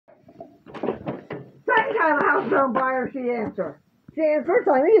time a house is on fire, she answered. She didn't answer first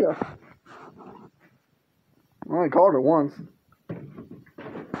time either. I only called her once.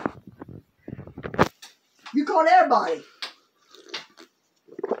 You called everybody.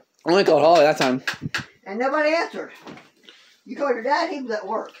 I only called Holly that time. And nobody answered. You called your dad, he was at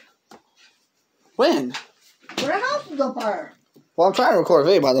work. When? When the house was on fire. Well, I'm trying to record a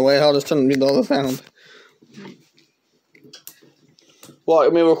video, by the way. I'll just turn the other sound. Well,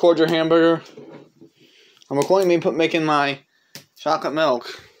 let me record your hamburger. I'm recording me making my chocolate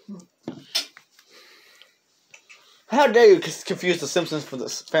milk. How dare you confuse The Simpsons for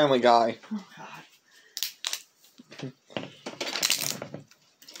this Family Guy? Oh, God.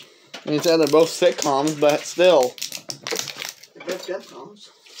 And you said they're both sitcoms, but still. They're both sitcoms.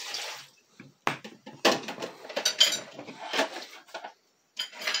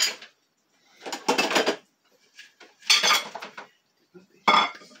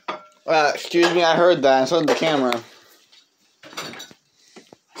 Excuse me, I heard that. So did the camera.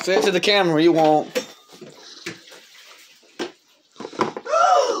 Say it to the camera, you won't.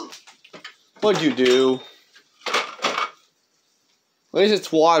 What'd you do? At least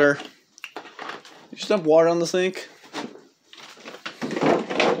it's water. You just dump water on the sink?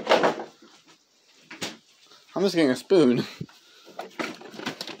 I'm just getting a spoon.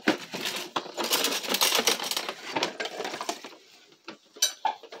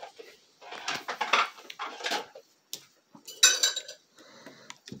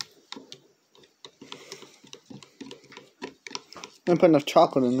 I'm gonna put enough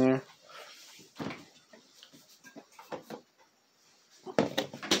chocolate in there.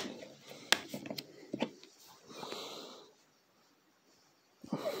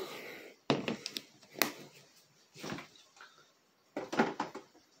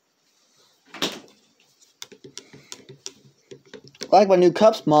 I like my new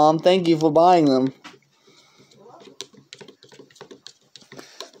cups, Mom. Thank you for buying them.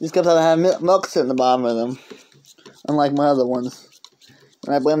 These cups have milk sitting at the bottom of them, unlike my other ones.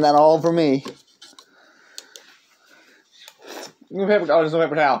 And I blame that all for me. Give me paper. Oh, there's no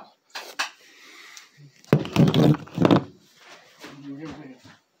paper towel.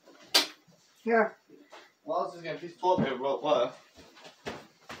 Here. Well, I was just gonna get a piece of toilet paper. What?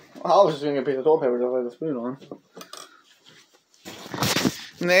 I was just gonna get a piece of toilet paper to lay the spoon on.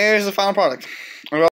 And there's the final product.